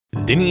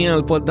Dinja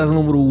l-poddata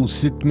numru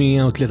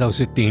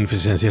 663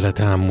 fis-sensiela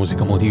ta'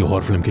 mużika modi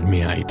ieħor fl-imkien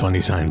miegħi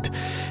Tony Sant.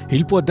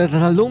 Il-poddata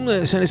tal-lum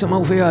se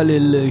nisimgħu fiha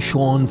lil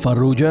Sean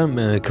Farrugia,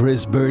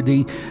 Chris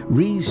Birdie,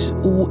 Reese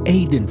u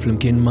Aiden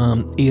fl-imkien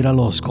ma' Ira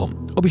Losco.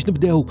 U biex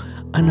nibdew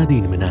għandna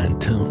din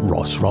mingħand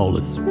Ross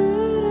Rowland.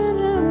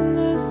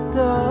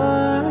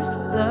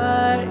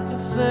 Like a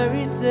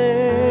fairy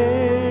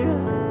tale,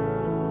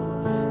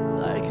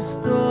 like a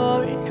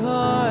story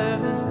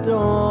carved in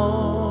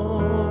stone.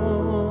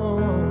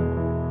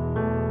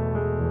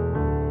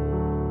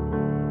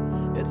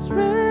 It's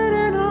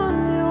written on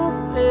your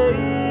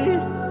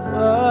face,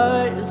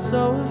 why you're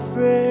so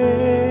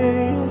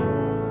afraid,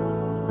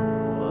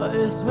 what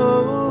is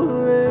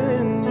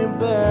holding you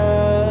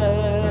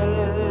back.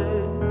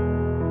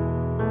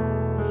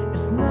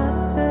 It's not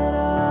that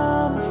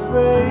I'm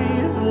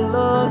afraid of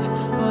love,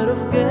 but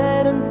of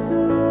getting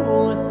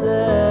too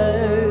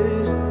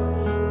attached.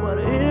 What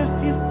if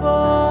you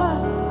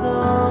fall for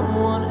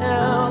someone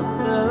else?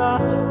 Will I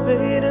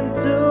fade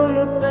into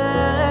your past?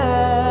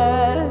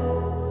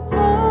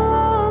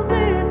 Hold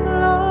me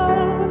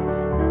close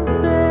and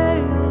say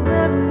you'll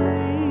never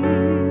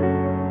leave.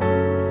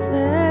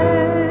 Say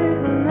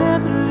you'll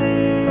never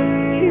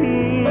leave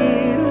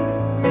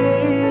me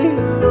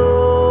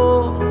alone.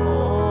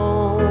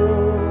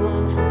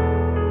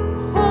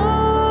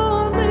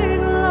 Hold me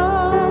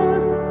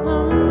close,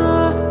 I'm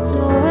not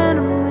your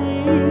enemy.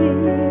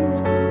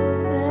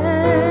 Say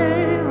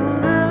you'll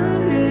never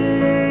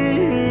leave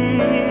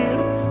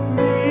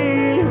me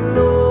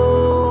alone.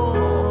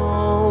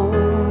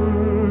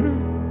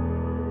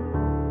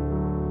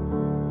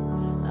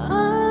 I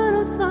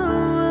know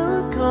time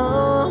will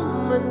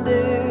come and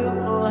they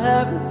will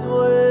have its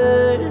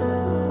way.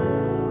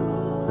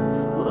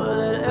 Will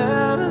it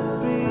ever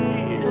be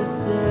the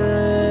same?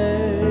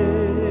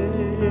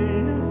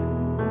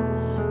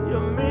 You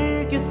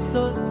make it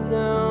so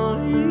damn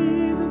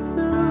easy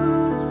to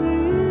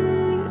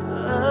dream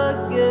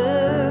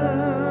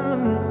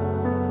again.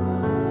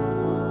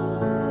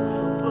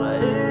 But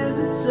is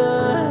it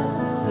just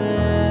a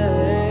phase?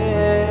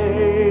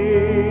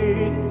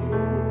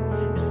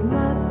 It's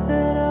not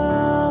that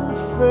I'm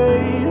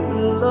afraid of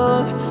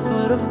love,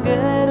 but of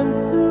getting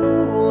too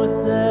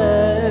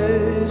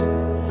attached.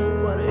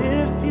 What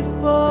if you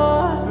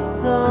fall for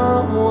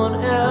someone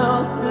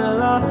else?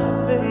 Will I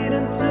fade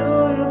into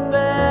your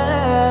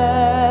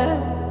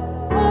past?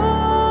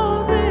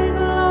 Hold me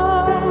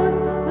close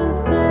and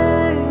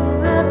say you'll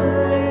never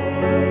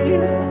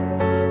leave.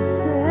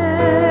 Say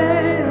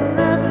you'll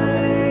never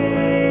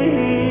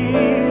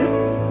leave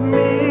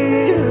me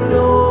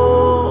alone.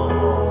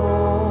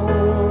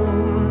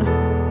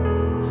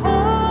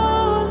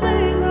 Hold me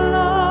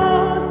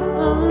close,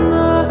 I'm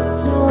not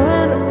your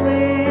enemy.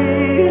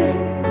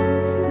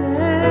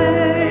 Say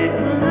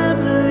you'll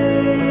never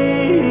leave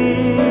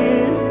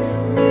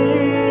me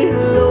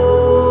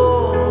alone.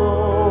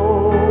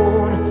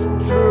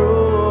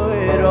 Through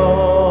it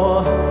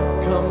all,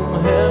 come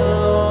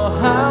hell or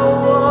high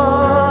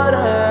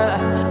water,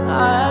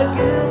 I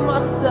give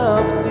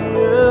myself to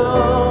you,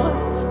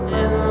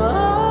 and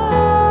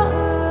all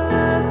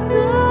I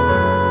do.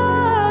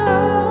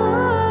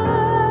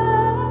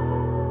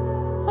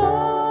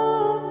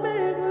 Hold me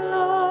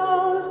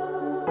close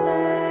and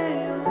say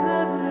you'll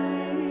never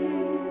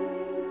leave.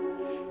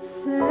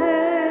 Say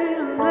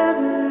you'll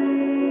never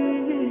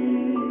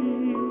leave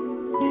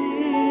me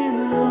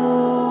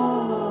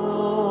alone.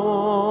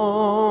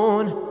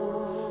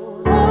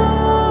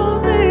 Hold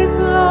me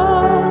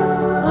close,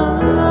 I'm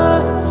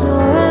not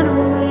your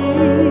enemy.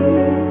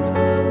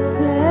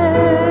 Say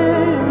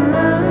you'll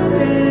never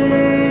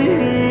leave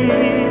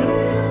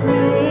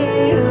me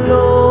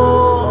alone.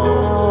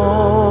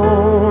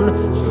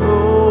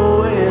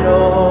 Through it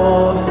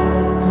all,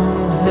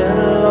 come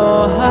hell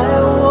or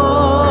high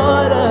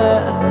water,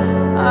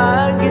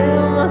 I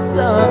give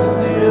myself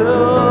to you,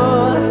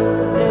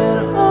 and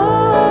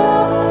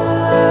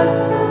all I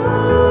do.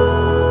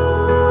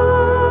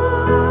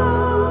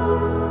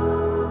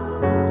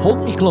 Hold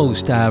Me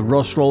Close ta'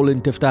 Ross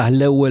Rowland tiftaħ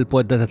l-ewwel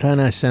poddata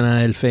tagħna s-sena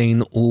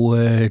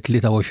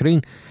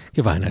 2023.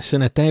 Kif aħna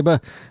s-sena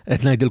tajba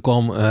qed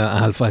ngħidilkom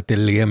għal fatt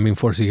li hemm min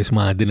forsi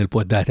jisma' din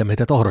il-poddata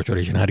meta toħroġ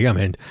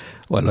oriġinarjament,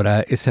 u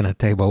allura s-sena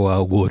tajba u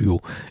awgurju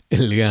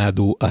li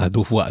għadu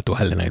f'waqtu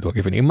ħalli ngħidu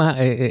kif inhi. Imma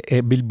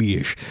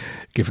bil-biex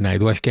kif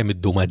ngħidu għax kemm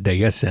iddum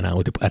għaddejja s-sena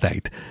u tibqa'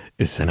 tgħid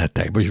is-sena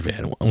tajba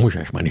x'veru, mhux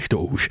għax ma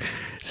nixtuqux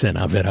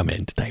sena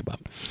verament tajba.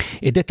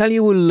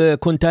 Id-dettalji u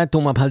l-kuntatt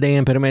huma bħal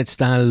dejjem permezz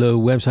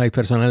tal-website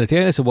personali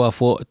tiegħi sibuha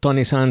fuq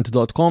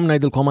tonysant.com.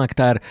 ngħidilkom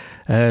aktar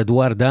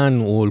dwar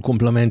dan u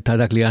l-kumplament ta'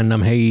 dak li għandna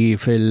mħejji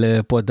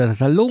fil-poddata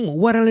tal-lum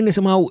wara li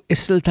nisimgħu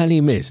is-silta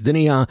li jmiss. Din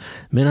hija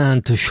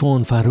mingħand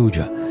Sean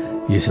Farrugia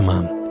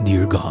jisimha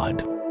Dear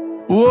God.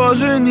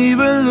 Wasn't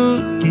even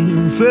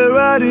looking, fell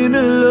right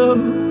into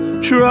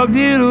love, shrugged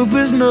it off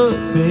as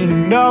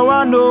nothing. Now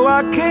I know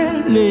I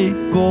can't let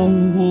go.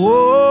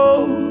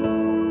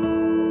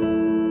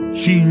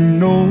 She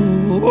knows.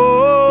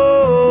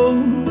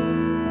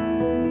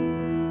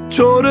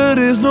 Told her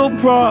there's no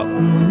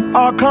problem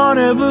I can't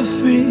ever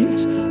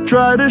fix.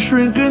 Try to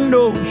shrink an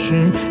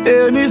ocean,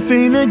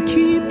 anything to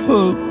keep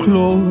her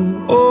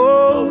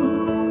close.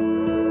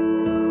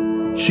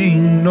 She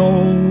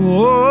knows.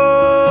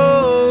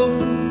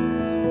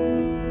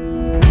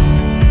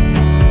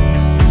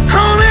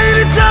 How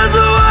many times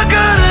do I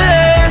gotta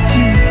ask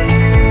you?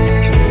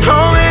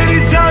 How many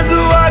times do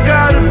I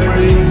gotta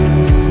pray?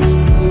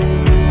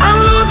 I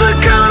lose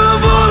account of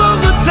all of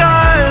the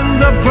times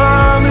I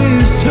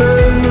promised her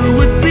it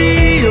would be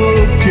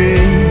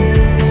okay.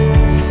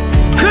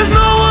 'Cause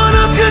no one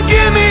else can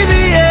give me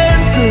the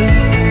answer.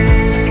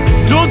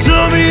 Don't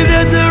tell me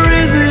that there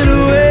isn't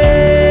a way.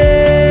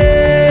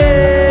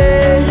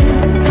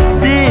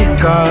 Did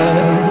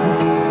God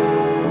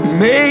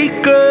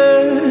make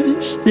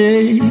us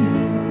stay?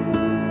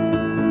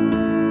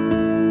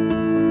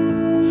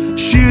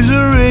 She's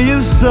a ray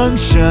of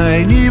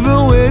sunshine even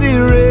when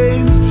it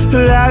rains,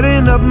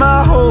 lighting up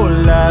my whole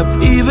life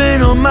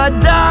even on my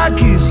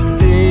darkest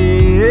days.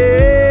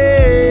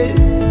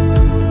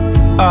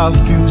 I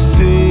feel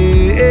safe.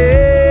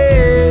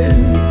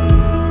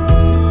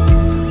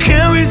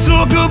 Can we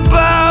talk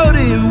about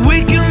it? We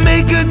can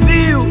make a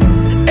deal.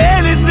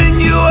 Anything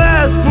you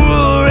ask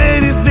for,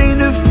 anything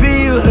to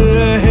feel.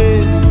 Her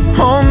head's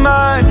on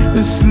mine,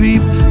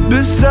 asleep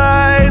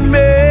beside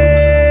me.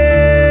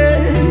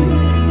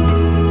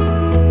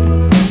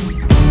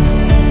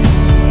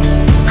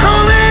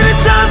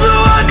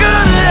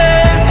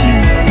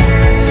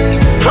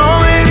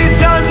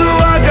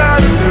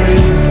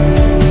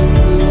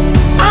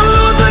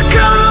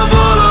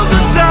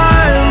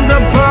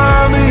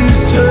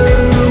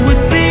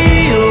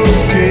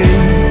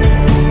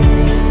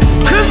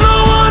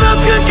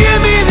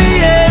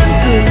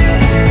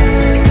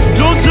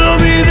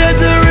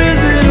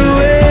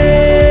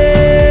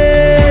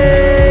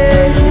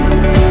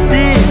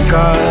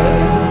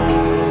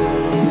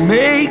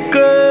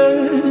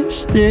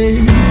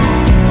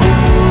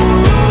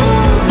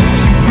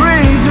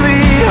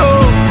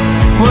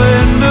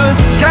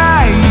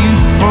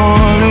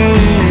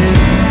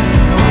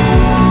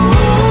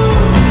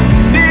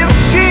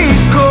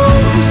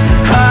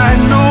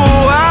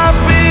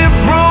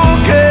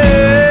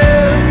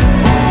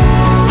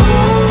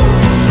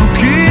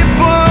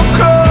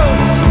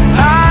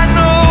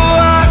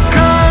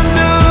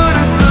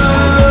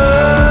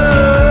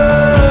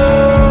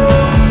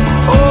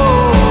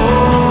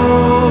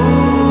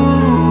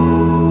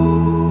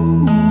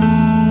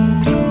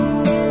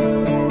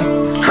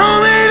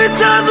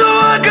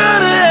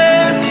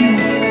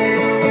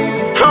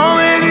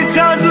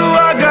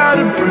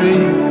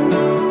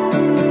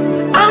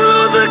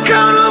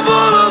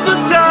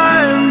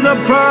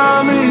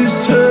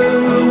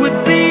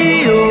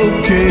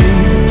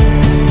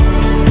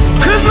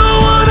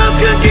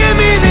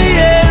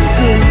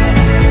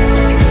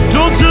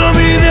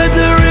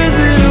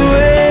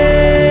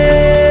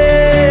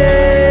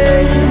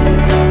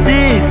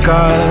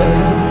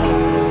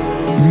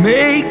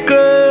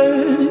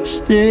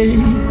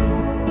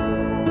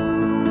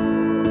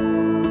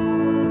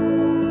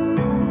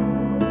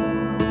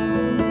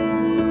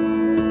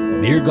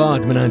 Dear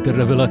God minant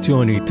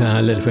il-revelazzjoni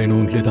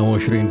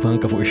tal-2023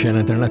 fanka fuq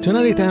ix-xena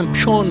internazzjonali ta'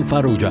 Sean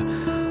Farrugia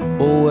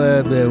u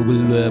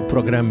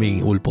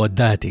l-programmi u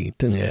l-poddati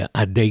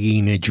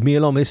għaddejjin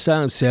ġmielhom issa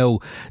sew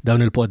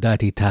dawn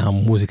il-poddati ta'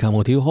 mużika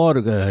motiħor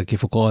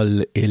kif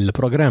ukoll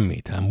il-programmi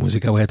ta'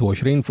 Mużika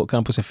 21 fuq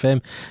Campus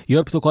FM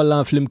jorbtu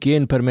kollha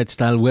flimkien permezz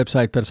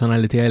tal-website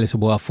personali tiegħi li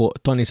sibuha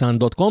fuq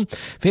tonisan.com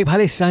fejn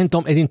bħalissa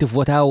intom qegħdin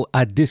tivvotaw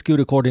għad-diski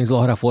recordings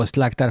l-oħra fost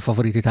l-aktar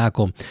favoriti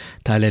tagħkom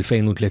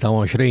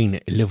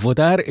tal-2023.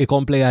 L-votar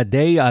ikompli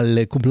għaddej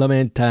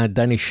għall-kumplament ta'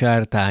 dan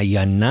ix-xahar ta'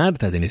 Jannar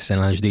ta' din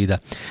is-sena ġdida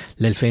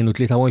l-2023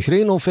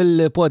 u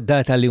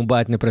fil-poddata li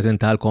mbagħad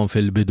nippreżentalkom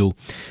fil-bidu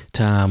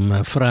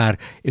ta' frar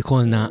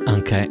ikolna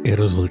anke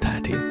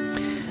ir-riżultati.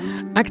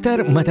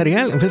 Aktar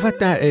materjal,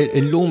 fil-fatta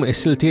illum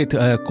is-siltiet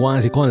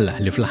kważi kollha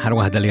li fl-aħħar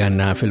waħda li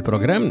għandna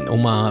fil-programm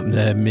huma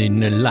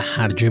minn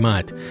l-aħħar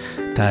ġimgħat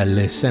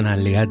tal-sena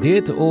li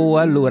għaddiet u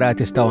allura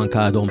tistgħu anke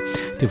għadhom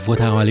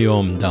tivvotaw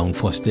għalihom dawn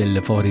fost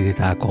il-favoriti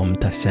tagħkom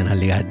tas-sena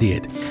li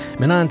għaddiet.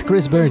 Minant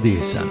Chris Birdie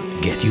issa,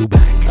 Get You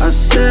Back. I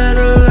said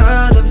a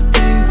lot of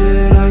things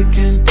that I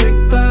can't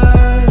take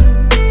back,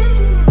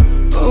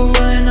 but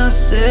when I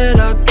said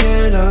I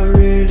could, I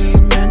really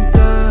meant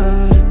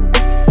that.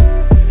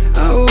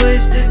 I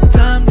wasted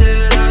time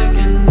that I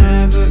can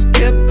never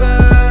get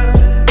back.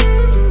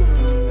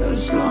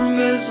 As long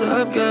as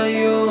I've got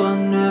you, I'll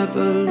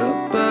never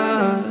look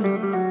back.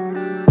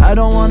 I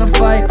don't wanna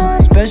fight,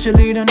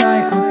 especially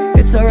tonight.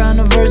 It's our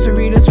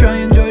anniversary, let's try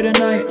enjoy the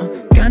night.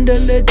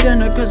 Candlelit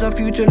dinner, cause our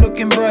future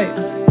looking bright.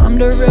 I'm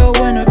the real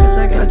winner, cause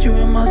I got you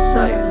in my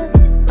sight.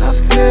 I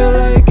feel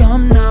like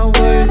I'm not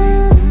worthy,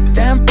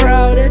 damn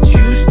proud that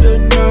you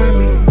stood near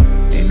me.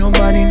 Ain't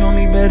nobody know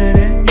me better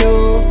than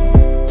you,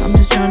 I'm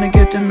just trying to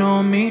get to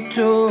know me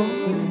too.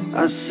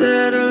 I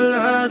said a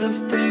lot of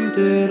things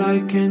that I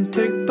can't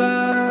take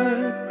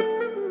back,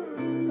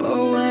 but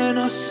when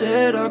I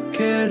said I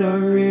cared, I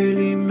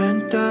really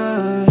meant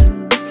that.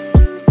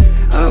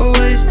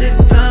 wasted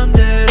time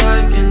that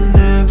I can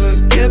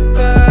never get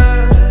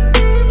back.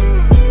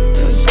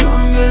 As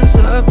long as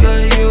I've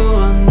got you,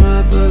 I'll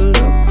never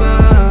look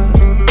back.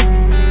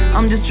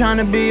 I'm just trying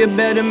to be a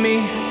better me,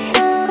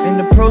 in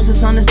the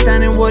process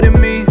understanding what it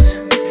means.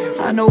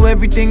 I know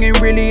everything ain't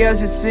really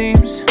as it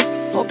seems.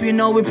 Hope you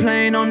know we're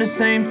playing on the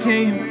same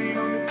team,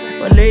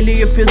 but lately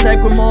it feels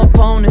like we're more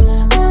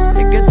opponents.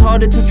 It gets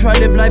harder to try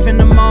live life in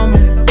the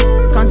moment.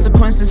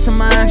 Consequences to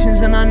my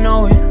actions and I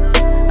know it.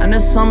 And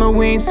this summer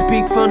we ain't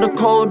speak for the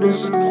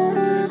coldest.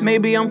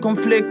 Maybe I'm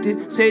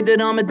conflicted, say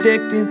that I'm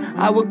addicted.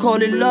 I would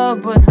call it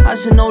love, but I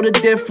should know the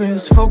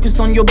difference. Focused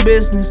on your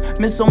business,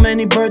 miss so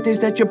many birthdays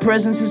that your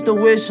presence is the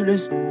wish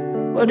list.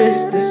 What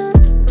is this?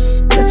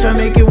 Let's try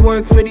make it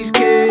work for these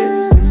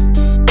kids.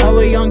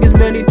 Our youngest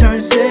barely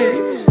turned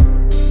 6.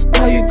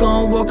 How you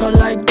gon' walk out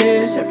like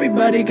this?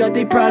 Everybody got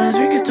their problems,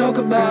 we can talk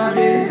about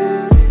it.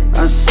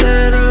 I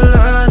said a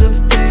lot of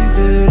things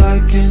that I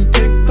can't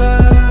take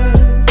back,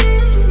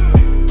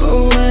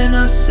 but when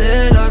I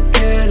said I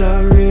cared,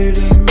 I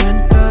really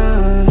meant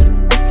that.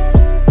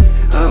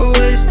 I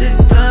wasted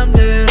time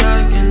that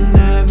I can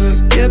never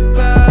get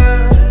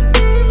back.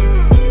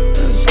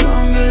 As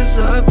long as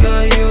I've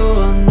got you,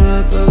 I'll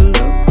never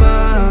look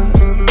back.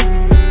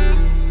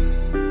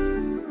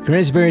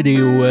 Chris Birdie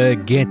u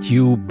Get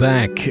You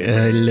Back,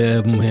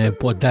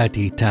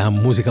 il-poddati ta'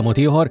 mużika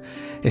motiħor,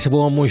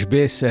 jisibuhom mhux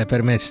biss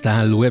permezz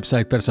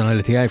tal-website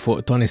personali tiegħi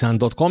fuq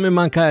tonisan.com,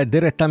 imma anke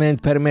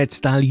direttament permezz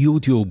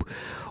tal-YouTube.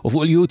 U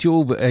fuq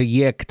il-YouTube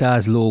jekk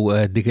tażlu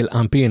dik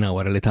il-qampina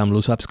wara li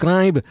tagħmlu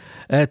subscribe,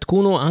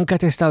 tkunu anke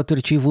tistgħu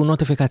tirċievu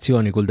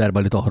notifikazzjoni kull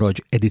darba li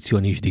toħroġ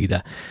edizzjoni ġdida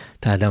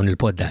ta' dawn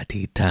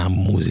il-poddati ta'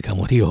 mużika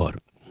motiħor.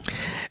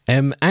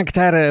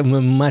 Aktar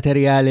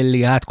materjali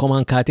li għadkom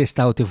anka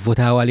tistaw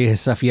tivvutaw għalih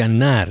issa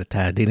f'Jannar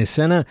ta' din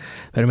is-sena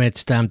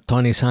permezz ta'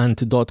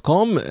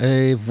 tonysant.com.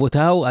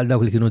 Votaw għal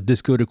dawk li kienu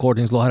disco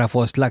recordings l-oħra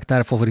fost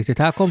l-aktar favoriti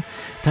tagħkom.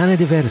 Tana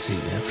diversi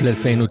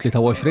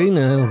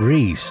fl-2023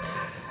 Reese,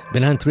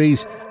 binant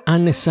Reese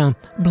Annissa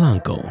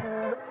Blanco.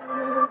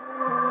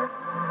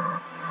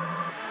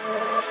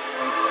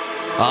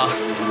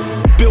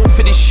 Built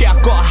for this shit, I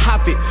gotta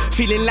have it.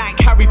 Feeling like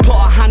Harry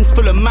Potter, hands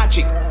full of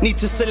magic. Need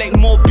to select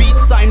more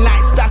beats, sign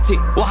like static.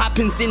 What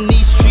happens in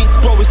these streets,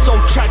 bro, is so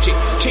tragic.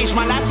 Changed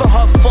my life for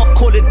her,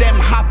 fuck all of them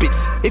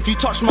habits. If you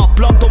touch my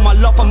blood or my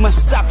love, I'm a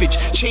savage.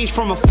 Changed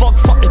from a thug,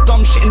 fuck the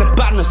dumb shit and the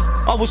badness.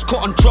 I was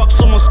caught on drugs,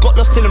 almost got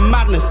lost in the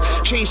madness.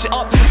 Changed it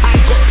up, I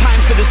ain't got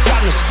time for the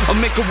sadness. I'll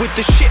make it with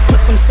the shit, put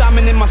some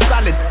salmon in my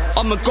salad.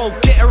 I'ma go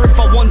get her if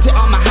I want it,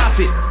 I'ma have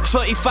it.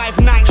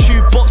 35 night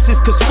shoe boxes,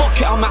 cause fuck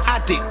it, I'm an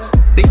addict.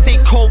 They say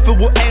COVID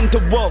will end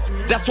the world,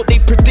 that's what they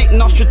predict.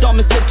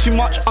 Nostradamus said too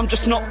much, I'm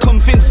just not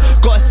convinced.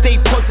 Gotta stay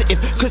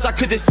positive, cause I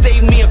could've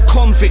stayed me a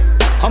convict.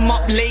 I'm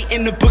up late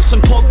in the books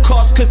and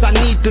podcasts, cause I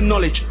need the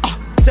knowledge.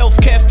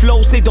 Self-care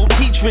flows, they don't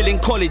teach real in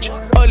college.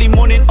 Early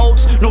morning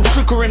oats, no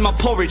sugar in my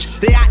porridge.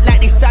 They act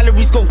like these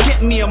salaries gon'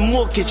 get me a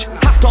mortgage.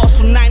 Have to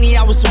hustle 90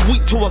 hours a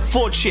week to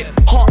afford shit.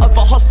 Heart of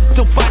a hustler,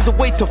 still find a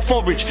way to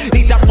forage.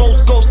 Need that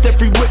rose ghost,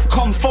 every whip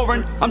come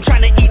foreign. I'm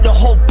trying to eat the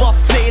whole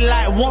buffet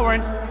like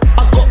Warren.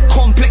 I got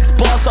complex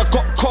bars, I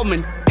got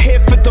common. Here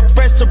for the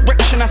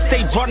resurrection, I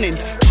stay running.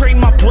 Train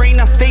my brain,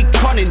 I stay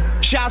cunning.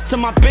 Shouts to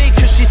my babe,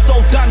 cause she's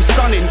so damn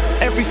stunning.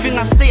 Everything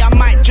I say, I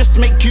might just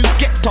make you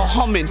get to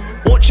humming.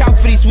 Watch out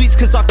for these weeds,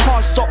 cause I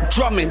can't stop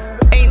drumming.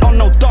 Ain't on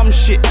no dumb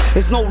shit,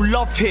 there's no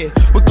love here.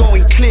 We're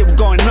going clear, we're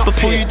going up.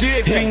 Before you do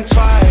it, think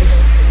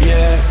twice,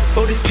 yeah.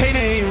 All this pain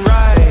ain't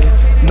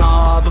right.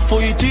 Nah,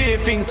 before you do it,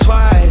 think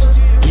twice,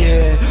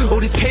 yeah. All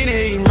this pain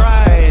ain't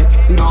right.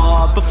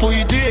 Nah, before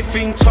you do it,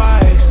 think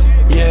twice,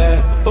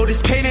 yeah. All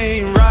this pain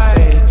ain't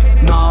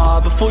right.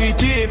 Nah, before you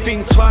do it,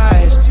 think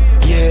twice,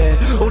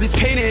 yeah. All this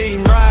pain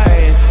ain't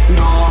right.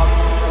 Nah.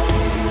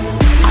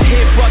 I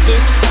hear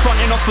brothers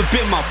fronting off a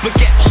bimmer, but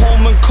get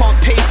home and can't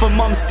pay for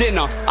mum's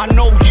dinner. I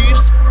know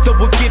youths that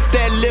will give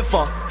their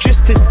liver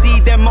just to see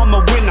their mum a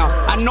winner.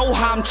 I know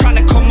how I'm trying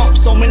to come up,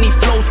 so many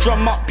flows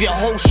drum up. Your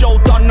whole show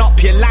done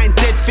up, your line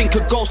dead, think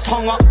a ghost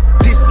hung up.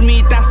 This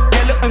me, that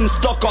skeleton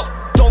stock up.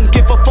 Don't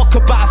give a fuck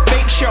about a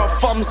fake, share a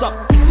thumbs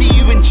up. See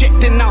you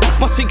injecting now,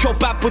 must think you're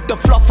bad with the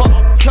fluffer.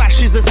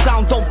 Clashes of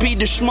sound, don't be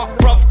the schmuck,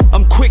 bruv.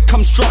 I'm quick,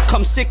 I'm struck,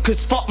 I'm sick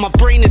as fuck, my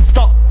brain is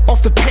stuck.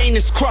 Off the pain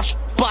is crushed,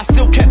 but I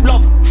still kept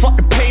love. Fuck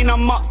the pain,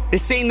 I'm up.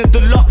 This ain't a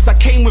deluxe, I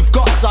came with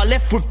guts, I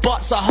left with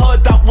butts. I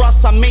heard that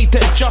rust, I made the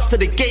adjust to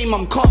the game,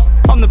 I'm cut.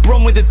 I'm the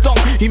brum with the thumb,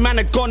 you man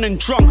are gone and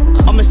drunk.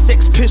 I'm a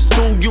sex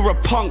pistol, you're a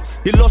punk.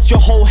 You lost your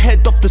whole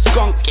head off the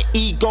skunk. Your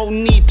ego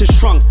need to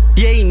shrunk,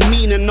 you ain't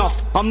mean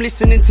enough. I'm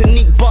listening to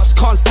neat butts,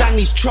 can't stand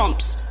these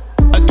trumps.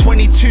 At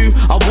 22,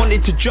 I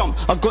wanted to jump.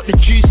 I got the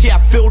juice, yeah, I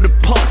feel the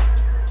pump.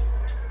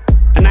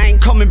 And I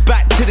ain't coming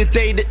back to the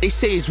day that they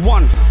say is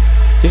one.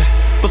 Yeah,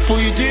 before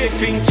you do it,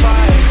 think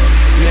twice.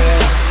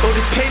 Yeah, all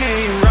this pain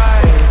ain't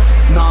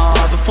right. Nah,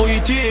 before you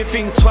do it,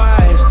 think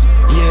twice.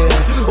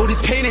 Yeah, all this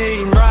pain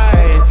ain't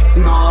right.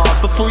 Nah,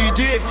 before you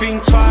do it,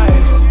 think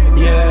twice.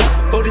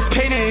 Yeah, all this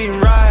pain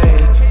ain't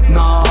right.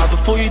 Nah,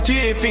 before you do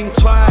it, think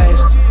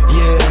twice.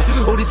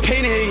 Yeah, all this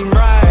pain, it ain't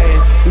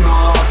right.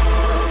 Nah.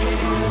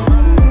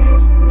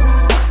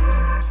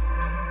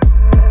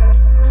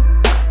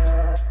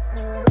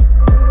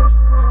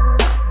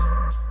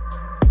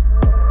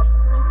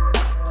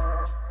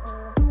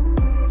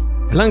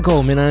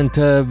 Blanco minant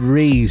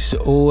Reese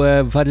u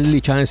fadli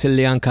ċans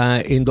li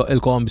anka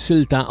indoqilkom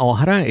silta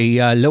oħra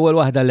hija l-ewwel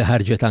waħda li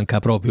ħarġet anka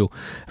propju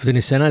f'din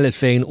is-sena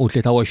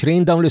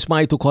l-2023 dawn li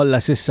smajtu kollha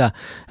sissa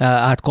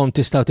għadkom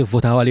tistgħu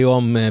tivvutaw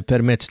għalihom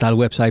permezz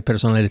tal-website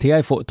personali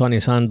tiegħi fuq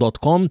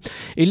tonysan.com.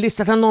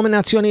 Il-lista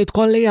tan-nominazzjonijiet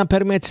kollha hija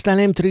permezz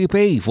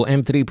tal-M3P fuq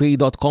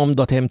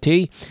m3p.com.mt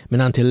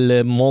minant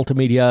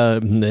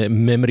il-Multimedia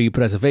Memory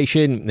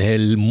Preservation,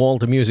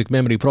 il-Multi Music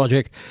Memory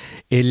Project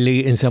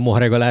illi insemmuh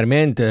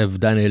regolarment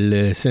f'dan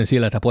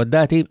il-sensiela ta'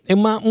 poddati,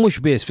 imma mhux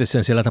biss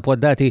fis-sensiela ta'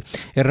 poddati,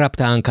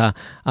 ir-rabta anka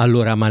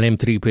allura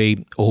mal-M3P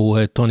u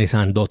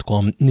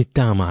tonysan.com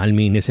nittama għal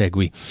min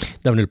isegwi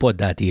dawn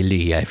il-poddati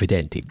li hija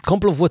evidenti.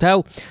 Komplu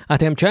votaw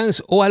għatem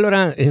ċans u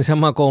allura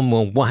insemmakom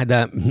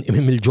waħda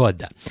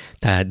mill-ġodda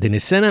ta' din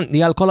is-sena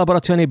hija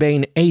l-kollaborazzjoni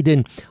bejn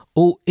Aiden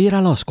u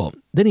Ira Losco.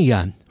 Din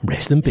hija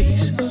Rest in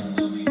Peace.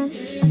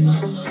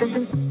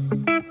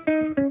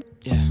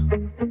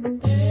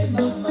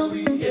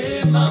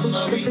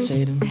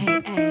 Aiden,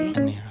 hey,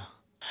 Anira.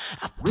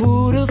 I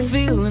put a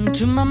feeling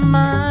to my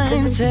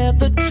mind, said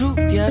the truth,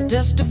 yeah,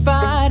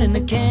 testified, and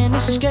I can't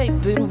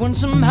escape it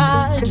once I'm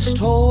high. Just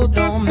hold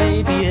on,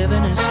 maybe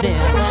heaven is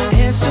near.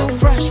 Hair so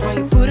fresh, why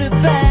you put it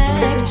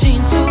back?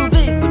 Jeans so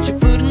big, what you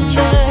put in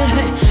that?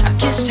 Hey, I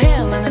kissed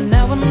hell and then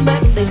now I'm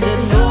back. They said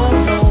no,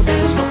 no,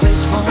 there's no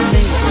place for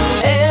me.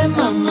 Hey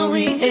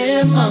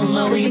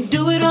mama, we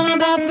do it on the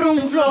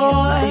bathroom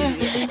floor.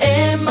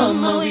 Hey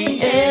mama,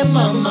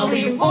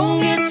 we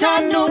won't get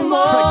tired no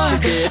more.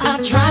 I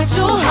tried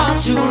so hard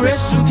to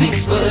rest in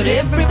peace, but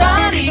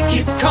everybody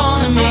keeps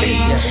calling me.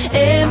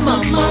 Hey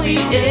mama,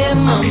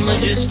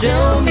 just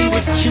tell me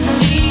what you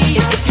need.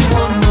 If you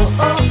want more,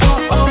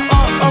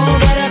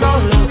 better go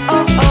low.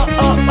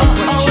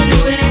 What you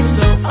doing it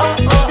slow? I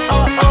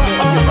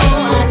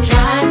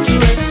tried to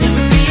rest in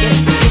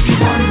peace. If you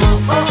want more,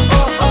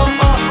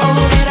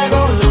 better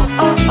go low.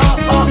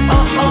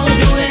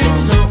 Doing it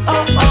slow.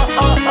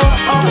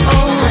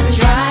 I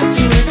tried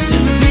to rest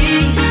in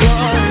peace.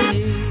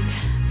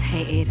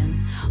 Hey Aiden,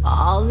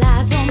 all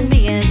eyes on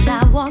me as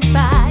I walk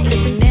by.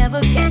 You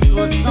never guess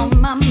what's on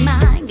my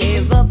mind.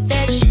 Gave up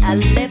that shit I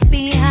left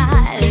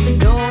behind.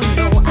 No,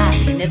 I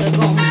ain't never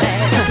going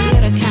back. So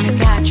you're the kind of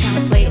guy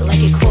trying to play it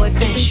like a coy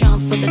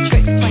penchant for the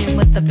tricks, playing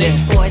with the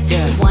big boys. You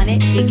want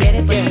it, you get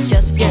it, but you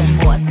just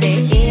want more.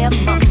 Say, yeah,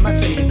 mama,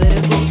 so you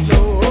better go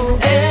slow.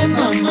 Hey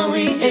mama,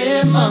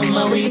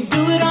 we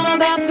do it on the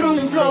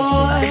bathroom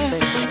floor.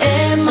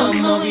 Hey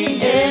mama, we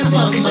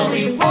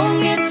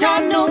won't get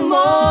tired no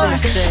more. I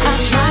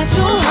tried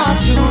so hard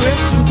to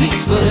rest in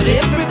peace, but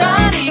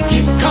everybody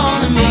keeps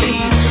calling me.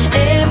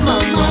 Hey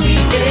mama,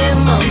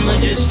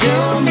 just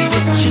tell me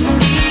what you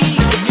need.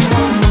 If you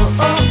want more,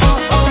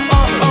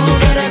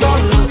 better go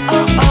low.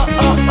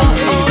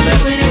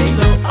 Let it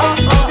slow. I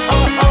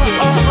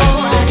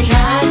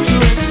tried to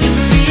rest in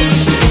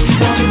peace.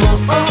 If you want more,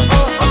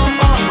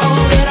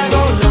 better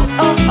go low.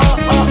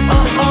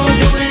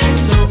 Do it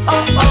slow. I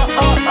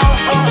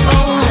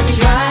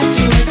tried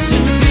to rest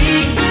in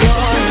peace.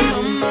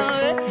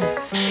 Mama,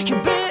 you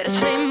better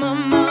say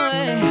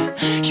mama.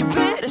 You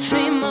better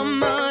say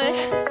mama.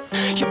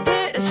 You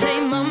better say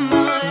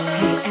mama.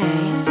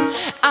 Hey,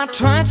 I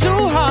tried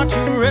so hard to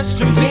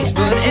rest in peace,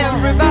 but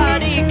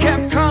everybody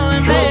kept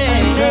calling me.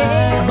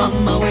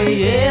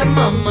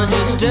 Mama,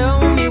 just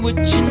tell me what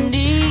you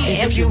need.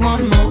 If you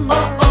want more,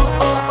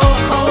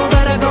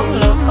 better go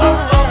low.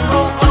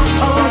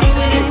 Do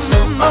it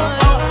slow. I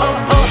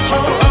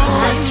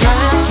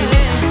tried to.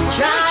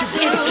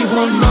 If you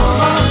want more,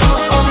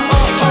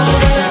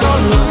 better go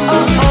low. Do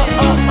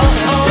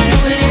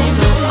it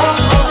slow.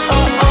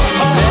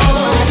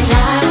 I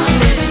tried to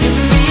rest in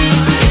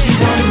peace. If you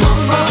want more,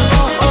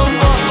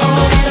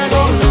 better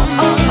go low.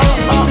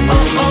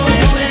 Do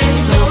it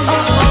slow.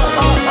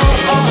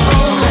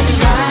 I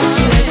tried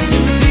to rest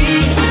in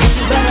peace.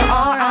 Better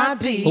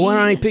R.I.P.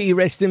 R.I.P.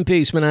 Rest in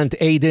Peace minant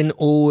Aiden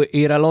u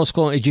Ira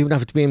Losco iġibna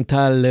fit-tmiem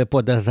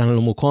tal-poddata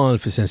tal-lum ukoll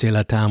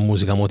fis-sensiela ta'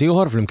 mużika mod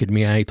ieħor fl-imkien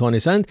miegħi Tony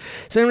Sant.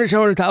 Se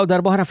nirġgħu niltaqgħu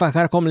darb'oħra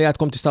fakarkom li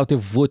għadkom tistgħu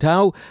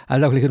tivvutaw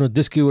għal dawk li kienu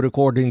diski u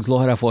recordings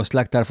l-oħra fost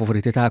l-aktar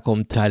favoriti tagħkom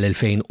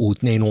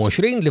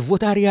tal-2022 li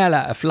vvutar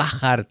jala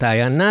fl-aħħar ta'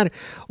 Jannar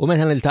u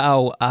meta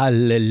niltaqgħu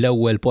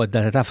għall-ewwel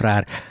poddata ta'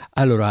 frar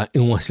allura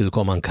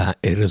inwassilkom anka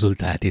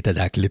ir-riżultati ta'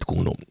 dak li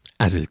tkunu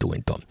għażiltu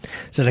intom.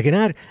 Sa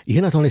dakinhar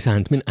jiena Tony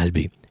Sant minn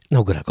qalbi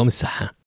nawguralkom is-saħħa.